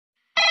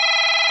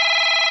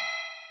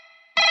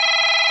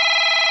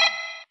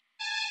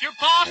Your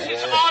boss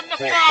is on the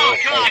phone.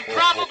 God,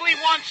 probably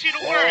wants you to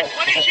work.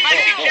 What is your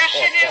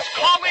suggestion is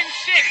call in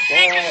sick.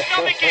 Take a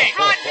stomachache.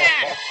 Run,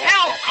 then.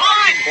 Help,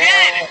 run,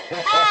 then.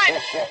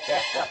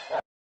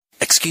 Run.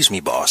 Excuse me,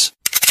 boss.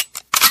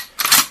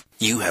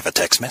 You have a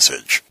text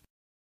message.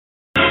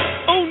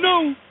 Oh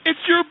no, it's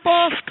your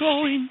boss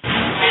calling.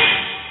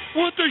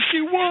 What does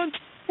she want?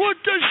 What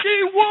does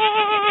she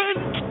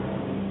want?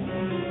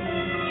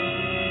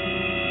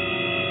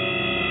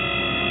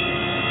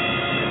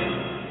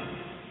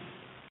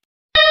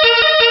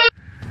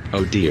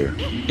 Oh dear,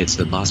 it's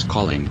the boss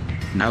calling.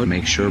 Now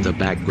make sure the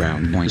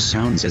background noise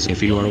sounds as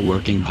if you are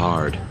working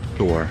hard,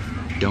 or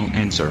don't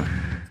answer.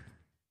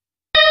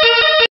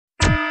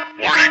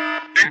 Warning!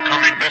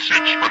 Incoming message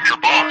from your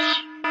boss.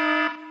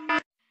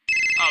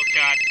 Oh,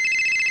 God.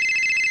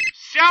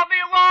 Sound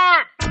the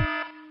alarm!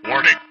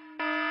 Warning!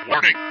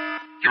 Warning!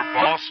 Your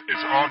boss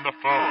is on the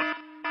phone.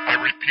 I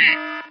repeat,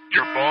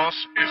 your boss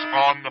is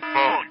on the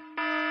phone.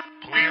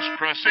 Please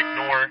press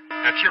ignore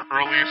at your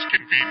earliest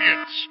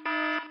convenience.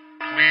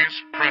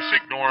 Please press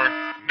ignore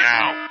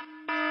now.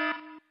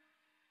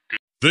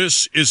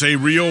 This is a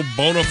real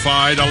bona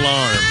fide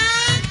alarm.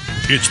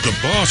 It's the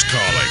boss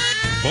calling.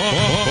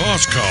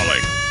 Boss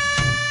calling.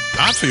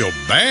 I feel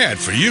bad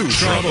for you.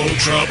 Trouble.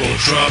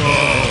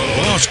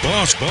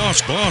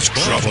 Boss.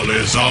 Trouble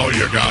is all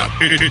you got.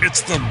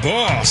 It's the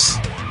boss.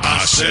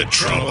 I said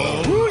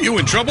trouble. Ooh, you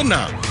in trouble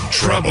now.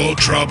 Trouble.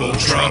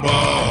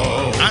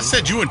 I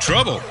said you in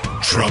trouble.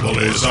 Trouble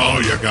is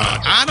all you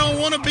got. I don't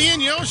want to be in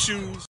your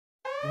shoes.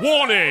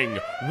 Warning!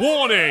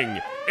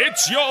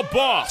 It's your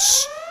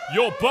boss!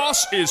 Your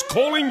boss is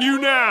calling you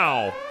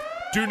now!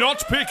 Do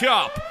not pick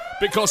up,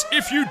 because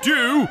if you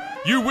do,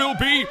 you will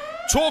be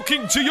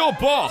talking to your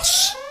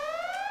boss!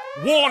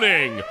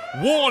 Warning!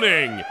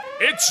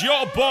 It's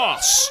your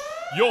boss!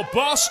 Your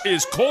boss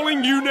is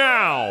calling you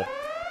now!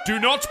 Do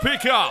not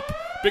pick up,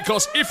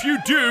 because if you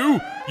do,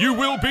 you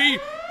will be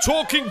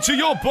talking to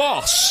your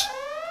boss!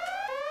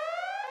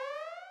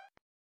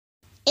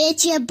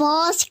 It's your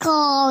boss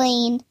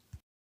calling.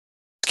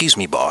 Excuse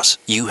me, boss.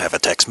 You have a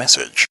text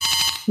message.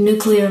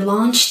 Nuclear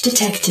launch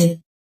detected.